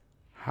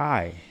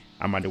Hi,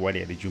 I'm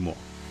Adewale Adejumo.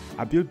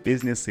 I build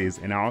businesses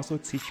and I also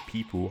teach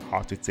people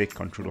how to take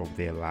control of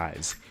their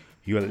lives.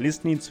 You are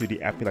listening to the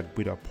Happy Like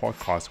Buddha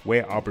podcast,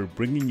 where I'll be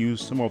bringing you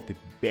some of the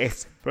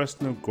best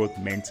personal growth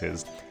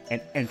mentors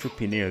and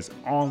entrepreneurs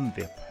on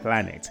the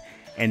planet.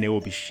 And they will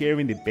be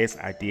sharing the best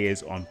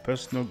ideas on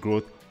personal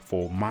growth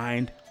for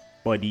mind,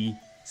 body,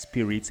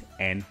 spirit,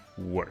 and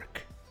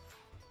work.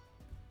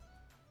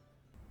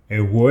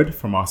 A word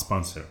from our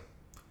sponsor.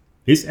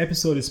 This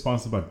episode is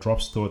sponsored by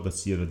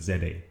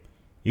Dropstore.co.za.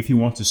 If you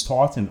want to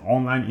start an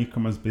online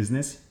e-commerce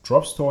business,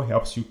 Dropstore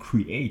helps you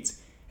create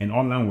an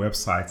online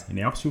website and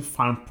helps you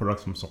find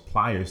products from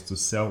suppliers to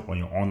sell on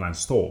your online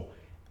store,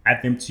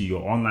 add them to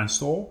your online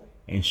store,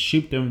 and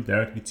ship them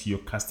directly to your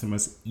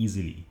customers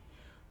easily.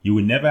 You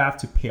will never have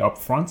to pay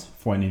upfront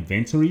for an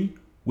inventory,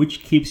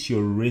 which keeps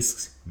your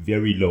risks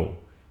very low.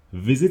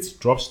 Visit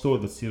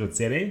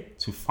Dropstore.co.za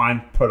to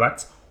find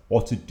products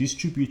or to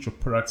distribute your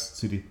products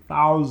to the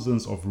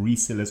thousands of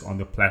resellers on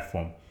the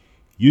platform.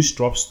 Use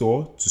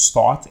Dropstore to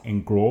start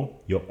and grow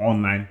your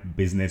online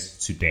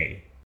business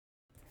today.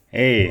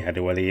 Hey,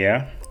 Adewale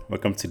here.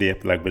 Welcome to the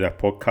Happy Like Buddha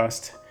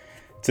podcast.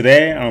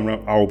 Today,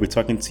 I will be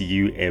talking to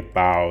you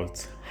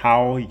about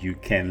how you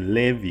can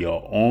live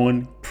your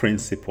own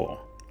principle.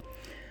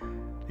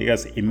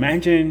 Because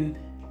imagine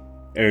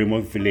a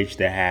remote village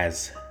that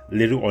has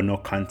little or no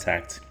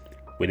contact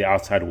with the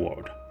outside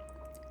world.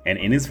 And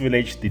in this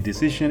village, the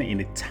decision in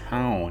the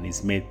town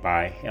is made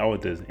by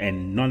elders,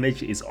 and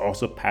knowledge is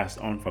also passed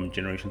on from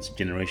generation to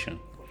generation.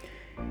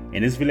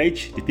 In this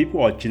village, the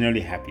people are generally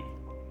happy.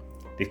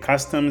 The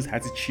customs,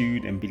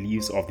 attitude, and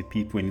beliefs of the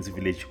people in this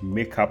village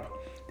make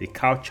up the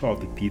culture of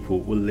the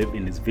people who live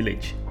in this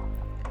village.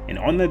 And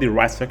under the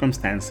right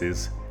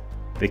circumstances,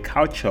 the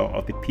culture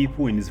of the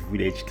people in this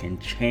village can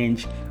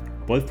change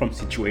both from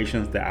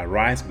situations that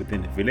arise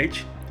within the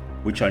village,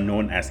 which are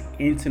known as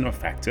internal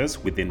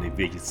factors within the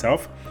village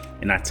itself,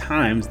 and at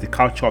times the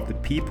culture of the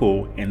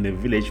people in the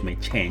village may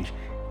change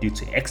due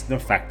to external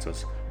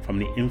factors from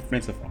the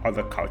influence of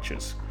other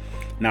cultures.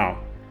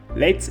 Now,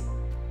 let's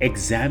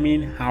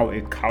examine how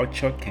a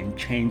culture can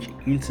change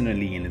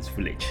internally in its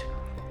village.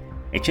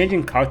 A change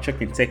in culture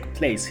can take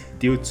place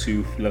due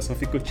to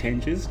philosophical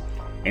changes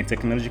and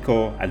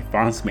technological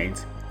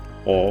advancement,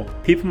 or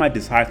people might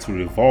decide to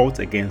revolt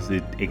against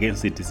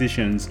the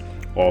decisions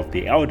of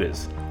the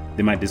elders.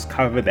 They might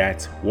discover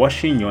that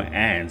washing your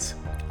hands,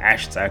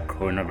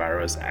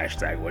 #coronavirus,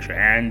 #wash your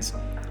hands,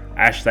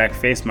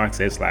 #face mask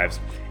saves lives,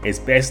 is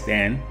best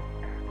than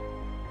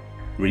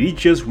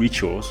religious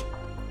rituals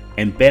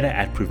and better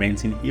at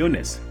preventing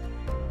illness.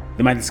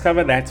 They might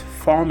discover that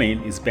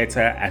farming is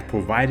better at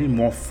providing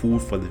more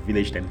food for the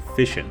village than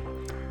fishing.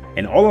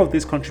 And all of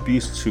this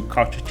contributes to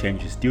culture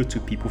changes due to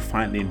people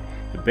finding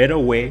a better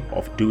way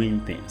of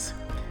doing things.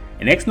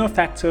 And external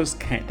factors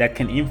that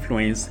can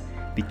influence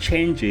the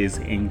changes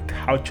in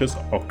cultures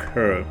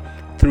occur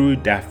through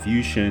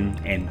diffusion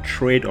and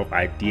trade of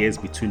ideas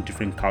between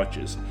different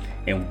cultures.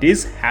 And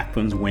this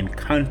happens when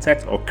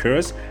contact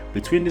occurs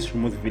between this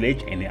remote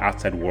village and the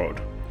outside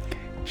world.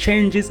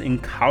 Changes in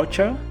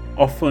culture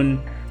often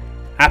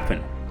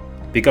happen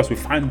because we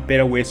find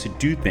better ways to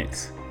do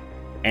things.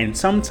 And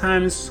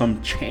sometimes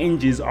some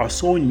changes are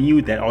so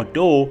new that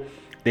although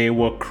they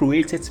were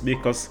created to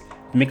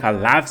make our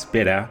lives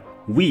better,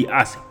 we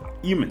as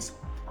humans,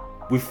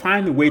 we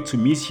find a way to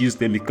misuse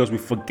them because we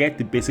forget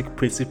the basic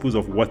principles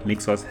of what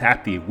makes us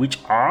happy, which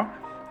are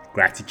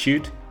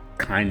gratitude,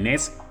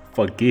 kindness,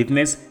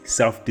 forgiveness,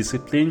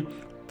 self-discipline,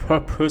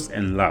 purpose,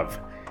 and love.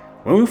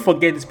 When we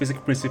forget these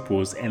basic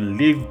principles and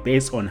live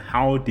based on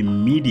how the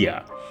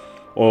media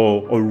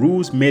or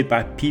rules made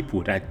by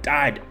people that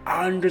died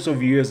hundreds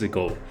of years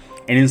ago,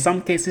 and in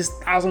some cases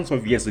thousands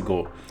of years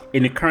ago,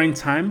 in the current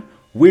time,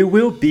 we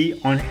will be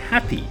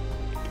unhappy.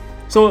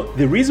 So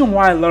the reason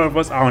why a lot of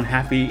us are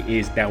unhappy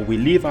is that we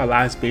live our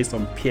lives based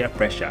on peer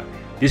pressure.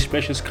 These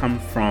pressures come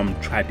from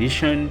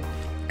tradition,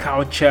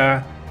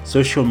 culture,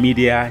 social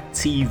media,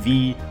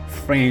 TV,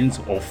 friends,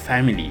 or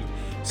family.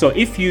 So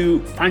if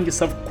you find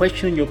yourself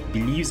questioning your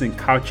beliefs and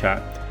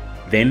culture,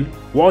 then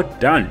well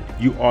done,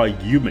 you are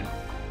human.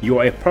 You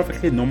are a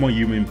perfectly normal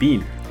human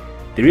being.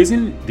 The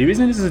reason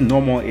this is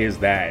normal is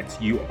that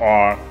you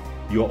are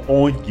your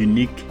own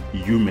unique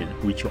human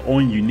with your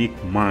own unique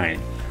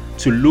mind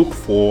to look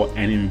for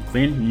and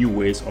invent new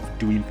ways of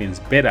doing things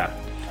better.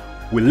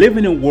 We live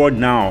in a world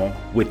now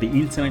with the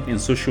internet and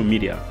social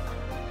media,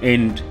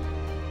 and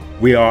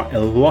we are a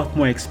lot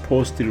more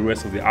exposed to the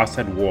rest of the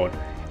outside world,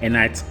 and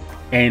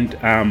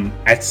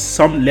at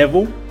some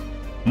level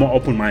more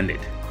open-minded.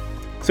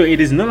 So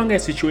it is no longer a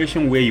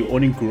situation where you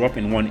only grew up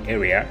in one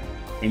area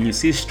and you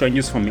see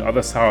strangers from the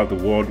other side of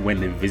the world when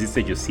they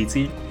visited your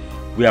city.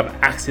 We have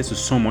access to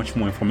so much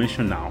more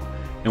information now,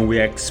 and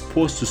we are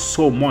exposed to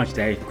so much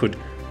that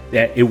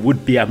it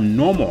would be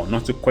abnormal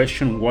not to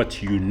question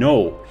what you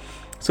know.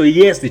 So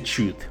here's the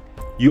truth.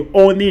 You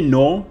only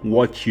know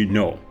what you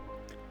know.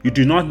 You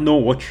do not know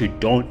what you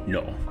don't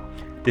know.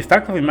 The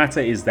fact of the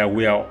matter is that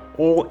we are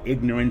all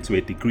ignorant to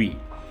a degree.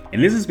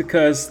 And this is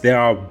because there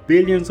are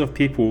billions of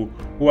people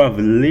who have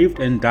lived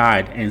and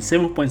died, and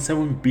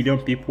 7.7 billion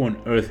people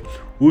on earth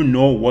who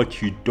know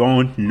what you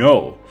don't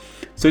know.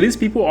 So these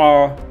people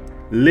are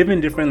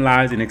living different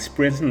lives and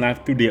experiencing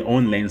life through their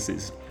own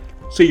lenses.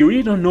 So you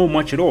really don't know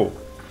much at all.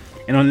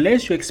 And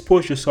unless you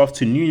expose yourself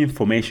to new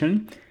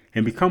information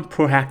and become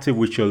proactive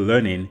with your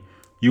learning,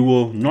 you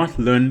will not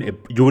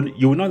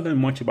learn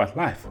much about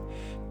life.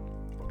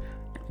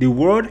 The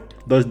world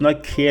does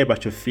not care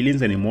about your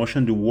feelings and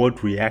emotions. The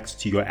world reacts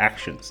to your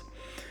actions.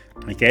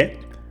 Okay?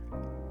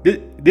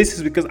 This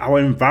is because our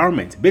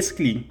environment,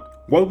 basically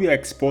what we are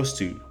exposed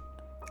to,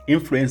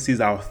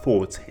 influences our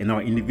thoughts, and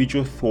our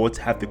individual thoughts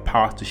have the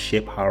power to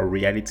shape our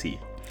reality.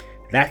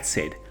 That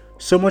said,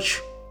 so much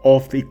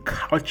of the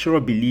cultural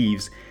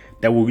beliefs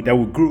that we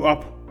grew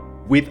up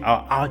with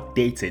are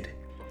outdated.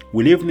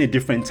 We live in a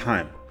different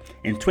time.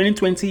 And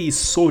 2020 is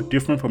so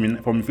different from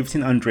the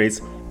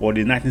 1500s or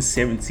the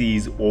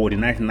 1970s or the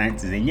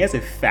 1990s. And here's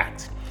a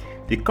fact: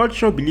 the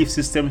cultural belief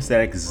systems that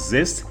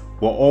exist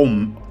were all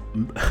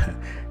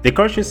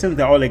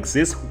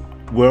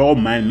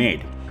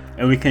man-made,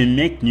 and we can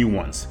make new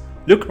ones.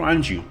 Look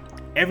around you.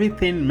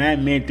 Everything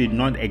man-made did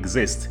not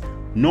exist,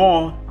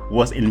 nor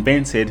was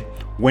invented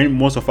when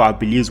most of our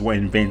beliefs were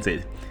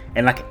invented.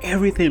 And like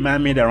everything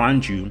man-made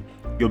around you,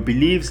 your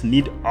beliefs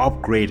need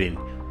upgrading,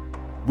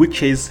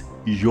 which is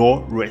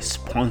your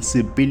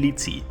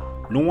responsibility.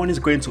 No one is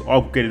going to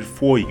upgrade it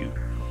for you.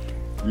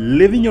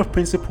 Living your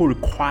principle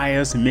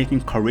requires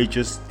making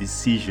courageous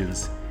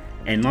decisions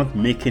and not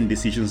making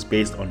decisions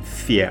based on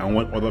fear and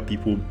what other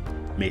people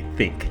may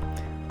think.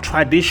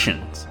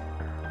 Traditions,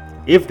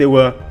 if they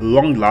were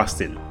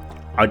long-lasting,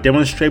 are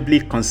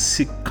demonstrably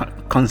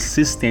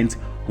consistent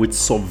with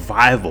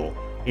survival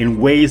in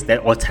ways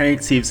that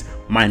alternatives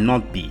might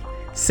not be.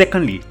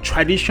 Secondly,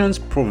 traditions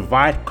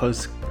provide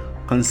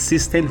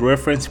consistent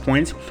reference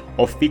points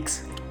or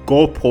fixed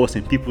goalposts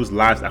in people's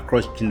lives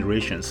across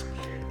generations.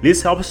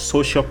 This helps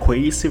social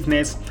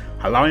cohesiveness,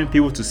 allowing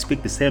people to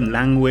speak the same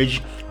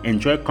language,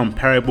 enjoy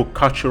comparable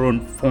cultural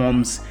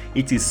forms,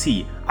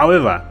 etc.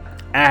 However,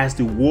 as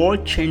the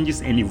world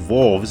changes and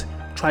evolves,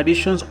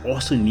 traditions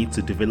also need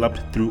to develop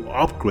through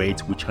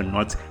upgrades, which are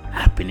not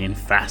happening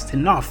fast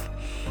enough.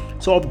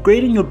 So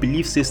upgrading your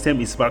belief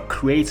system is about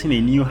creating a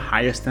new,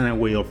 higher standard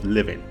way of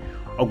living.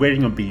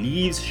 Upgrading your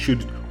beliefs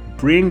should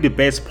bring the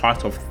best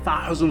part of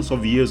thousands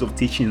of years of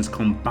teachings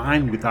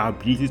combined with our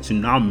ability to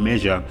now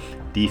measure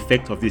the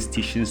effect of these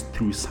teachings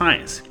through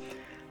science.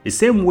 The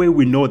same way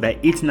we know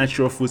that eating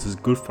natural foods is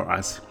good for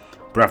us,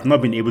 but have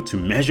not been able to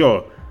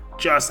measure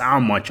just how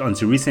much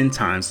until recent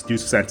times due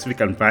to scientific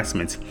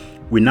advancement,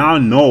 we now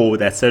know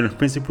that certain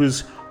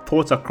principles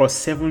taught across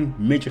 7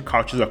 major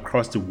cultures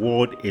across the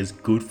world is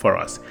good for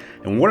us.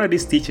 And what are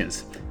these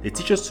teachings? They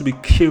teach us to be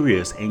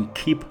curious and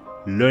keep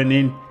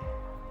learning,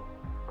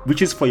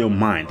 which is for your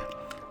mind.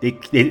 They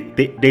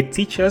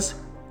teach us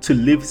to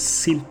live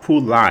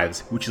simple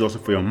lives, which is also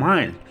for your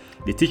mind.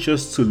 They teach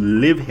us to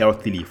live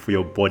healthily for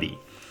your body.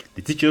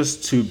 They teach us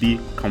to be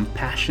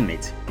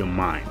compassionate, your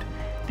mind.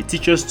 They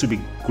teach us to be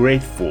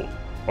grateful,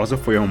 also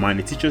for your mind.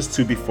 They teach us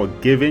to be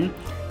forgiving.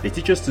 They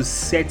teach us to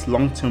set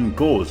long-term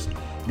goals.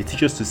 They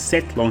teach us to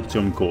set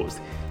long-term goals.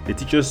 They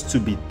teach us to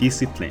be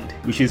disciplined,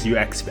 which is the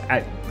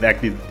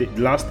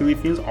last 3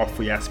 things are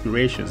for your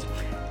aspirations.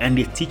 And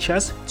they teach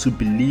us to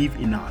believe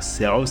in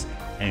ourselves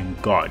and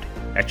God.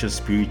 That's your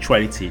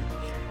spirituality.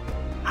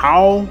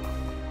 How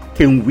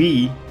can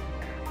we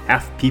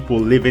have people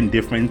living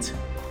differently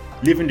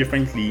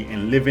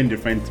and living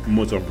different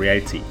modes of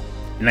reality,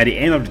 and at the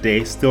end of the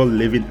day still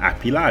living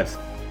happy lives?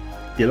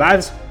 Their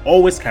lives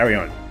always carry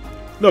on.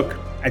 Look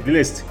at the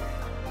list.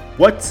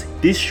 What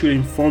this should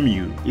inform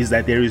you is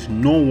that there is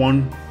no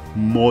one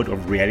mode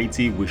of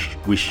reality which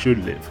we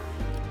should live.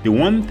 The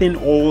one thing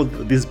all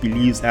these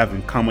beliefs have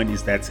in common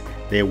is that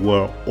they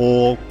were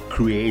all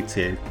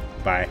created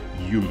by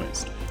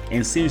humans.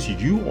 And since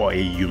you are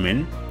a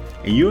human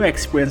and you're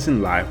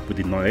experiencing life with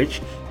the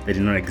knowledge that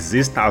did not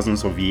exist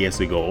thousands of years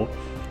ago,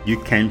 you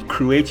can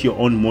create your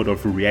own mode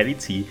of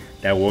reality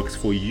that works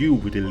for you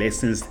with the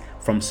lessons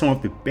from some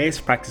of the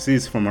best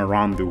practices from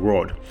around the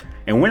world.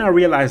 And when I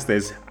realized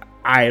this,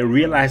 I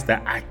realized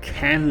that I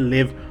can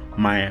live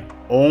my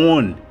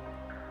own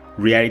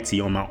reality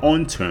on my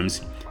own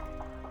terms,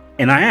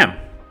 and I am.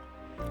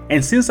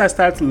 And since I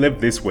started to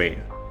live this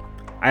way,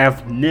 I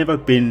have never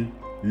been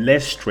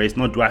less stressed,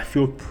 nor do I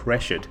feel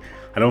pressured.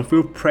 I don't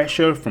feel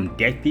pressure from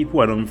dead people.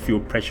 I don't feel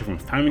pressure from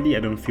family. I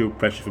don't feel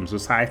pressure from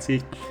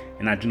society.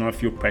 And I do not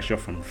feel pressure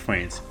from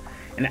friends.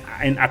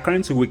 And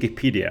according to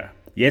Wikipedia,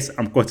 yes,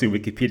 I'm quoting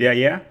Wikipedia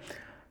here,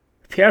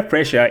 peer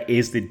pressure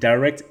is the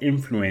direct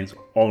influence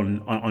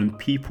on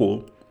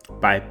people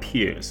by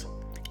peers,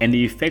 and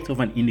the effect of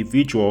an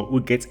individual who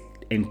gets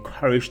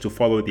encouraged to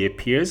follow their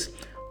peers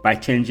by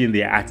changing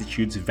their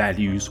attitudes,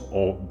 values,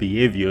 or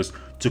behaviors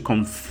to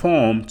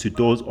conform to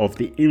those of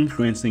the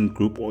influencing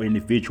group or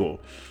individual.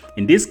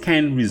 And this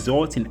can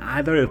result in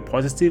either a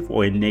positive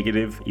or a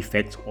negative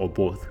effect or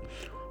both.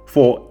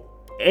 For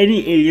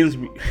any aliens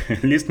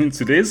listening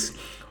to this,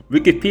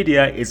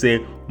 Wikipedia is a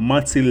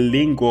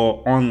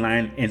multilingual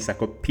online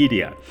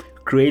encyclopedia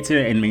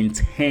created and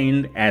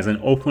maintained as an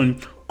open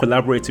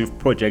collaborative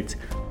project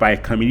by a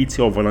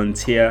community of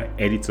volunteer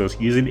editors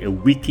using a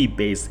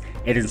wiki-based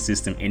editing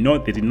system. And no,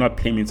 they did not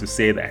pay me to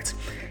say that.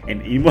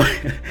 And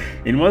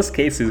in most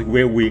cases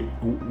where we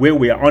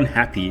are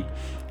unhappy,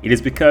 it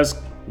is because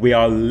we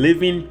are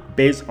living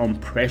based on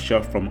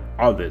pressure from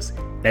others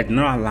that do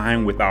not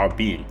align with our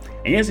being.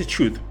 And here's the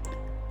truth.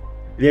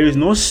 There is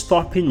no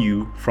stopping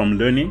you from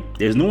learning.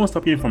 There's no one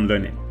stopping you from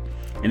learning.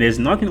 And there's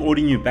nothing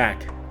holding you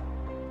back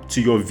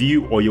to your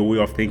view or your way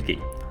of thinking.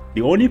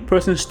 The only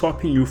person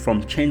stopping you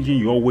from changing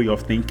your way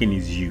of thinking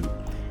is you.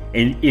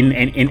 And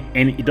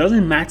it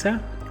doesn't matter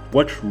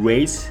what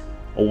race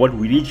or what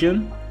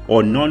religion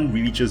or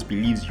non-religious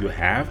beliefs you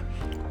have.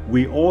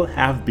 We all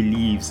have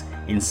beliefs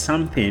in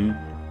something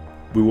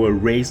we were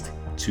raised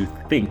to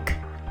think.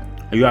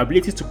 Your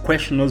ability to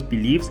question those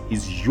beliefs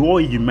is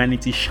your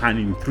humanity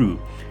shining through.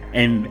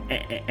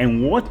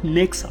 And what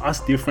makes us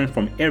different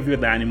from every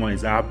other animal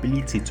is our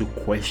ability to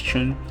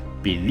question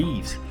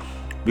beliefs.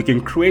 We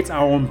can create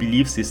our own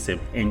belief system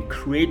and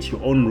create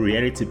your own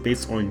reality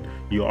based on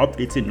your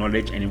updated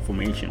knowledge and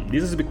information.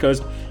 This is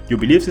because your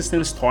belief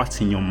system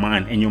starts in your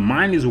mind, and your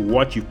mind is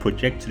what you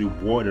project to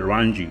the world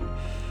around you.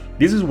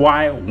 This is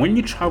why when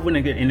you travel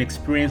and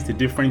experience the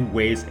different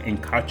ways and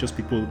cultures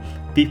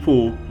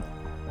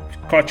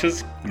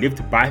cultures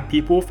lived by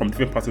people from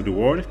different parts of the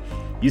world,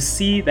 you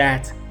see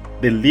that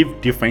they live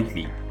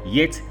differently,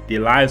 yet their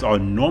lives are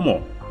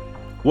normal.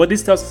 What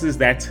this tells us is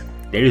that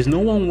there is no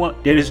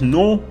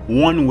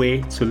one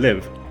way to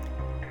live.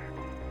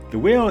 The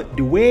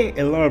way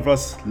a lot of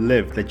us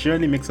live that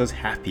generally makes us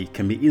happy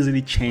can be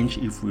easily changed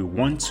if we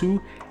want to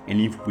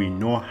and if we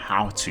know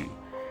how to.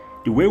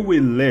 The way we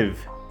live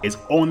is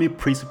only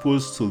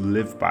principles to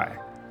live by,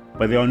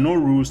 but there are no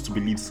rules to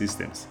belief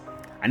systems.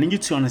 I need you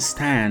to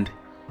understand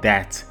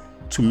that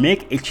to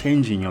make a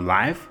change in your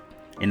life,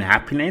 in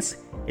happiness,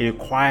 it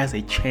requires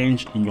a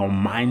change in your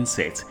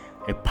mindset,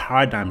 a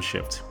paradigm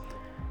shift.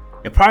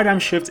 A paradigm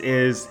shift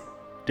is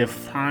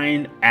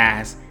defined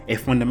as a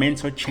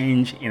fundamental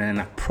change in an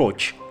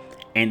approach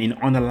and in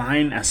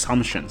underlying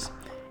assumptions.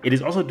 It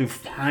is also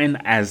defined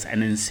as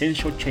an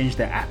essential change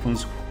that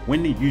happens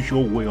when the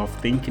usual way of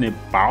thinking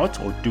about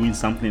or doing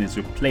something is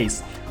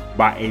replaced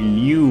by a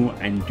new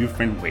and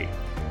different way.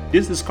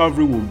 This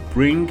discovery will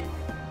bring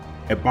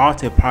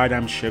about a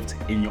paradigm shift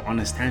in your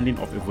understanding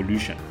of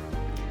evolution.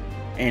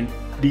 And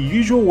the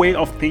usual way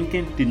of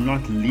thinking did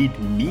not lead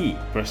me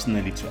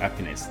personally to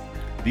happiness.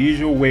 The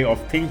usual way of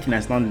thinking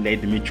has not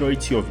led the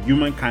majority of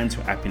humankind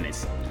to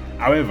happiness.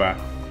 However,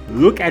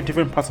 look at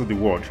different parts of the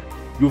world.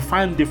 You'll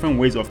find different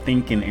ways of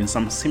thinking and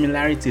some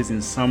similarities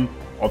in some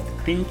of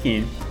the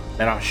thinking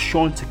that are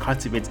shown to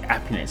cultivate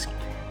happiness.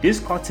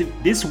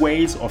 These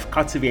ways of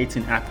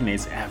cultivating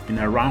happiness have been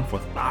around for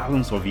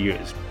thousands of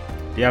years.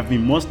 They have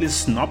been mostly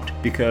snubbed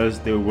because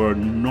there was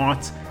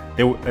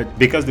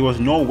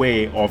no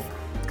way of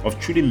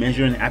truly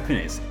measuring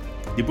happiness.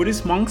 The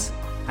Buddhist monks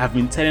have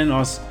been telling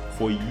us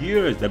for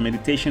years that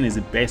meditation is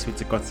the best way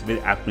to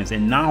cultivate happiness,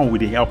 and now with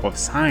the help of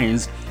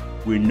science,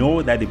 we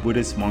know that the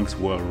Buddhist monks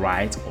were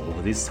right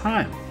all this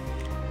time.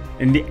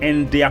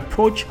 And the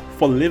approach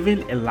for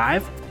living a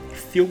life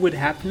filled with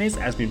happiness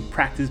has been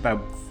practiced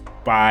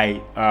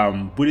by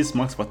Buddhist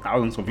monks for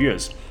thousands of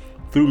years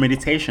through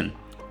meditation.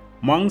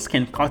 Monks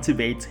can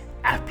cultivate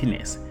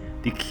happiness.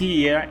 The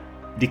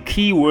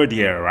key word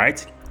here,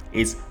 right,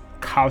 is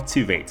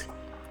cultivate.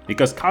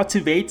 Because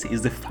cultivate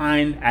is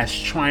defined as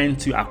trying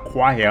to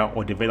acquire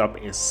or develop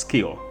a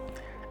skill.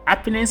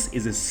 Happiness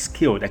is a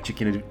skill that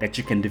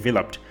you can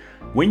develop.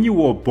 When you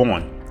were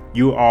born,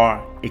 you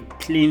are a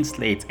clean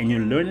slate and you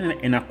learn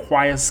and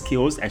acquire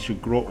skills as you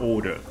grow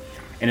older.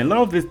 And a lot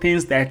of the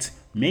things that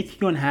make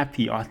you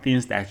unhappy are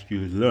things that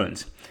you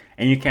learned.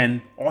 And you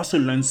can also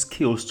learn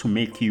skills to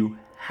make you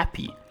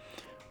happy.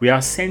 We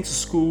are sent to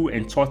school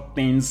and taught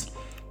things.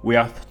 We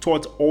are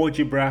taught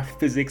algebra,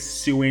 physics,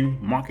 sewing,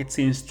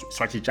 marketing,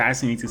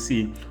 strategizing,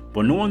 etc.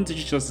 But no one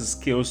teaches us the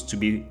skills to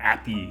be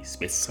happy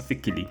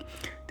specifically.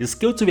 The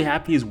skill to be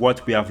happy is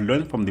what we have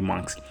learned from the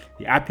monks,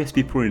 the happiest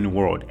people in the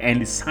world,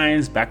 and the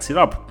science backs it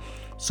up.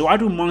 So how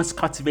do monks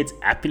cultivate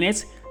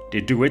happiness?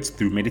 They do it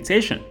through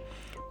meditation.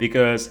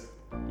 Because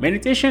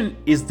meditation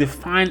is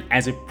defined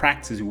as a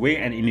practice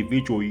where an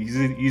individual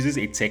uses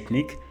a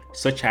technique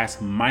such as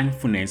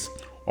mindfulness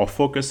or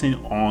focusing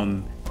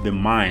on the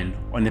mind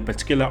on a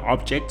particular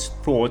object,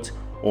 thought,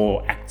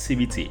 or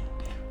activity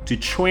to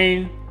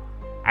train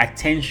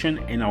attention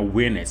and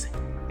awareness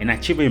and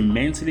achieve a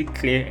mentally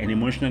clear and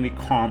emotionally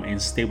calm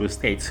and stable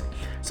state.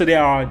 So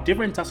there are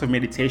different types of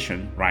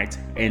meditation, right?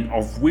 And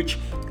of which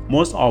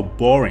most are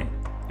boring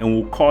and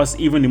will cause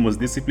even the most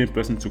disciplined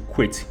person to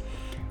quit.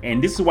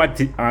 And this is what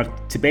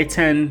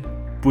Tibetan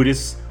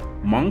Buddhist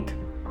monk,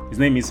 his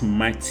name is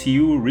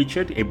Matthew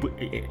Richard.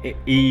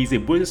 He is a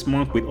Buddhist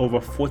monk with over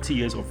 40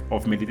 years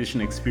of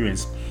meditation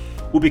experience,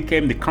 who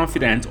became the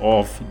confidant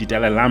of the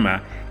Dalai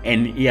Lama,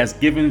 and he has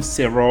given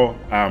several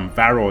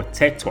viral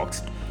TED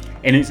Talks.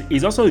 And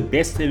he's also a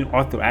best-selling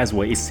author as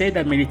well. He said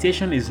that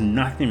meditation is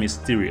nothing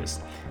mysterious,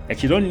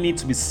 that you don't need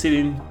to be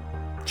sitting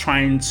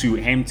trying to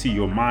empty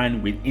your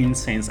mind with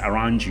incense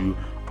around you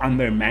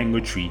under a mango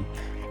tree.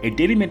 A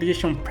daily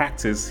meditation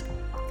practice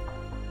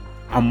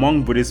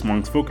among Buddhist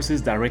monks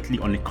focuses directly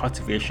on the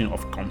cultivation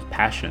of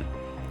compassion.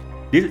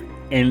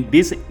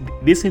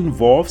 This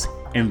involves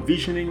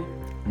envisioning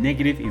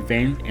negative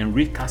events and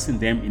recasting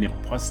them in a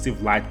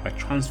positive light by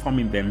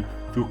transforming them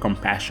through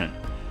compassion.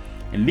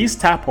 And this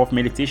type of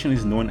meditation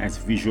is known as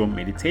visual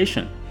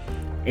meditation.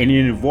 And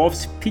it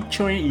involves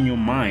picturing in your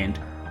mind,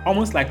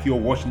 almost like you're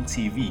watching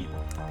TV,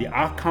 the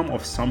outcome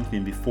of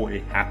something before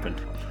it happened,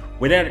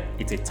 whether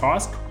it's a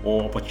task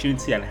or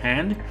opportunity at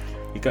hand.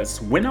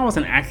 Because when I was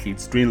an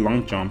athlete doing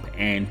long jump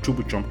and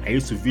triple jump, I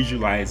used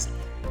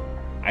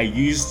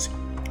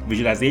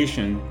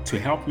visualization to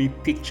help me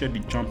picture the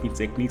jumping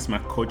techniques my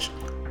coach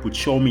would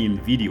show me in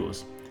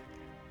videos,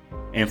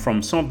 and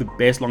from some of the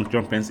best long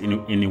jumpers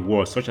in the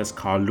world, such as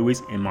Carl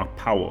Lewis and Mark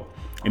Powell.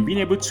 And being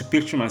able to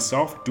picture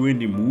myself doing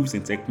the moves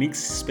and techniques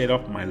sped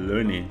up my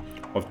learning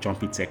of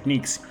jumping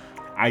techniques.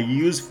 I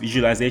use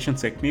visualization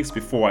techniques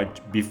before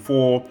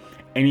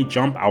any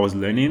jump I was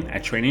learning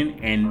at training,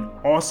 and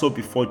also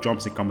before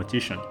jumps in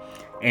competition.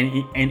 And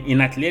in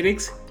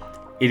athletics,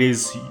 it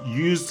is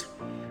used.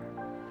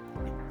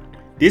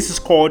 This is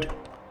called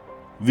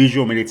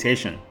visual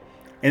meditation,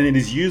 and it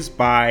is used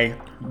by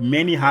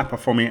many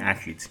high-performing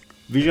athletes.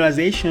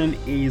 Visualization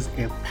is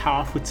a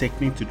powerful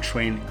technique to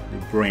train the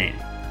brain,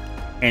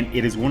 and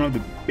it is one of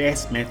the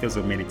best methods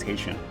of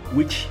meditation,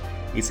 which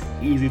is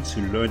easy to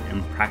learn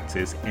and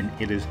practice, and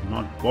it is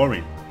not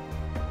boring.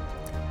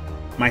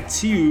 My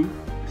two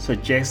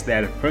suggests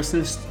that a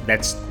person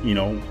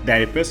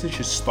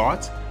should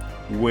start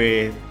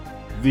with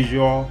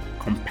visual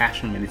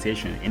compassion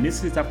meditation, and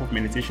this is the type of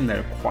meditation that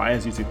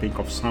requires you to think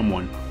of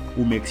someone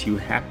who makes you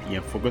happy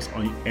and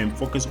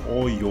focus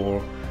all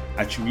your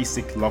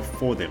altruistic love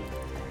for them.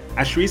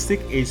 Altruistic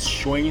is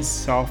showing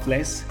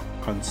selfless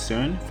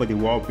concern for the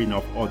well-being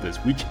of others,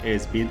 which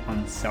is being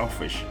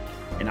unselfish.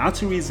 And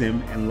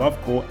altruism and love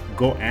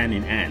go hand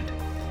in hand.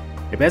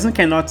 A person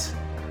cannot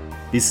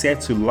be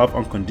said to love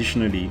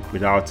unconditionally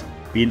without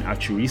being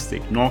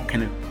altruistic, nor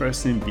can a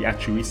person be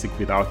altruistic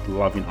without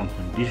loving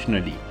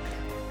unconditionally.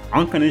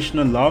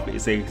 Unconditional love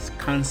is a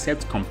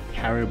concept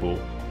comparable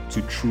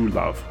to true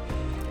love.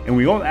 And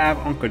we all have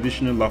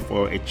unconditional love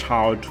for a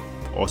child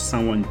or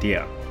someone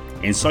dear.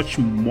 And such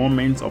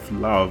moments of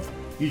love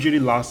usually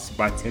last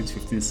about 10 to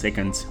 15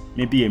 seconds,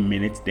 maybe a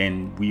minute,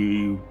 then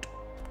we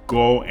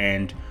go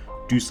and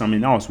do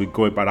something else. We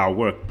go about our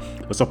work.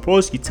 But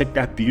suppose you take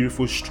that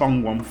beautiful,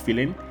 strong, warm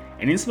feeling,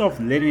 and instead of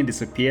letting it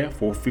disappear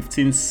for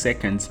 15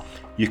 seconds,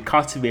 you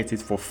cultivate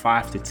it for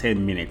 5 to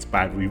 10 minutes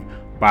by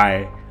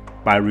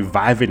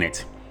reviving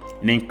it.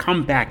 And then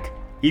come back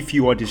if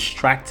you are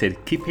distracted,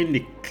 keeping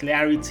the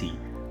clarity,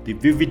 the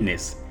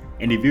vividness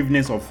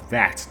of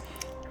that.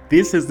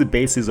 This is the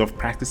basis of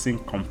practicing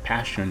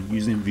compassion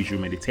using visual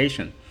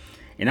meditation.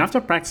 And after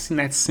practicing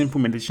that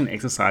simple meditation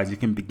exercise, you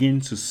can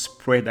begin to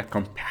spread that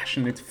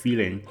compassionate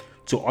feeling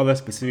to other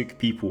specific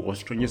people or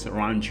strangers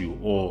around you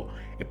or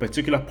a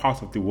particular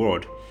part of the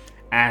world.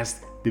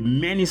 As the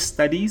many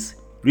studies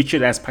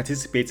Richard has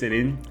participated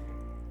in,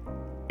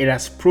 it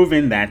has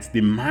proven that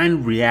the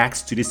mind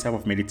reacts to this type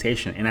of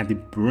meditation and that the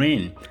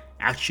brain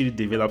actually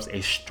develops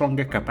a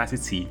stronger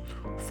capacity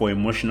for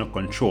emotional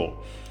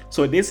control.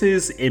 So this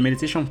is a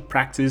meditation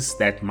practice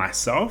that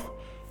myself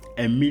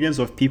and millions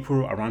of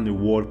people around the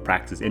world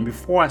practice. And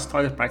before I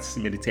started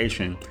practicing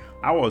meditation,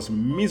 I was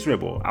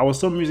miserable. I was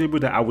so miserable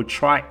that I would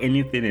try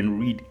anything and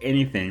read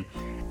anything.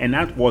 And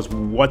that was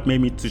what made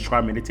me to try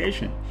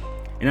meditation.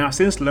 And I've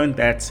since learned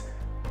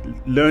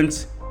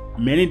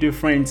many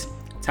different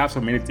types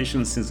of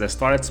meditation since I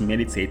started to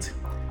meditate.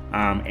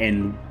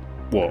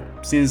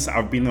 Since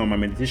I've been on my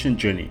meditation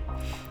journey.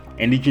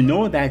 And did you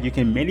know that you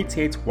can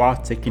meditate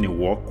while taking a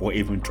walk or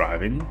even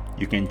driving?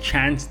 You can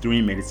chant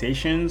during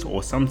meditations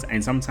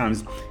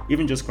sometimes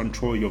even just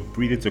control your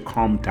breathing to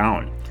calm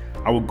down.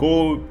 I will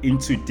go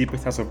into deeper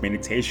types of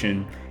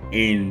meditation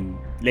in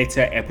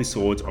later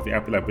episodes of the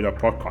Happy Like Buddha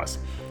podcast,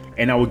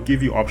 and I will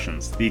give you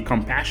options. The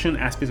compassion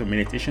aspect of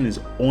meditation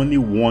is only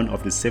one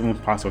of the 7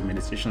 parts of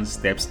meditation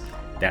steps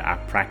that I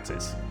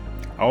practice.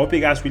 I hope you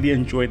guys really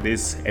enjoyed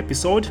this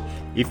episode.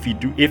 If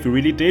you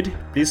really did,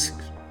 please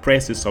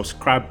press the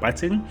subscribe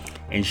button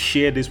and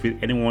share this with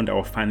anyone that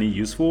will find it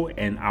useful,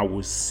 and I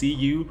will see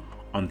you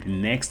on the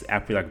next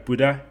Happy Like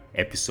Buddha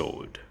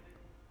episode.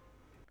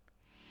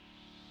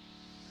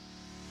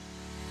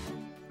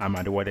 I'm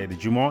Adewale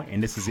Adejumo,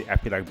 and this is the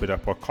Happy Like Buddha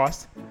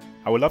podcast.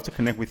 I would love to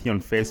connect with you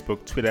on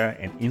Facebook, Twitter,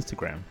 and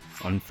Instagram.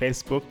 On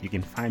Facebook, you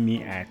can find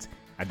me at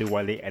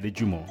Adewale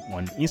Adejumo,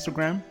 on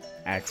Instagram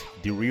at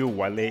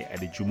TheRealWale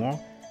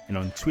Adejumo, and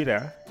on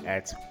Twitter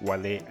at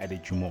Wale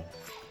Adejumo.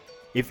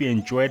 If you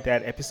enjoyed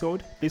that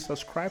episode, please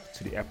subscribe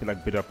to the Happy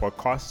Like Buddha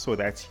podcast so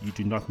that you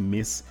do not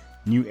miss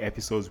new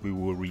episodes we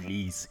will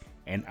release.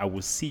 And I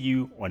will see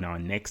you on our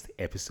next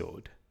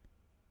episode.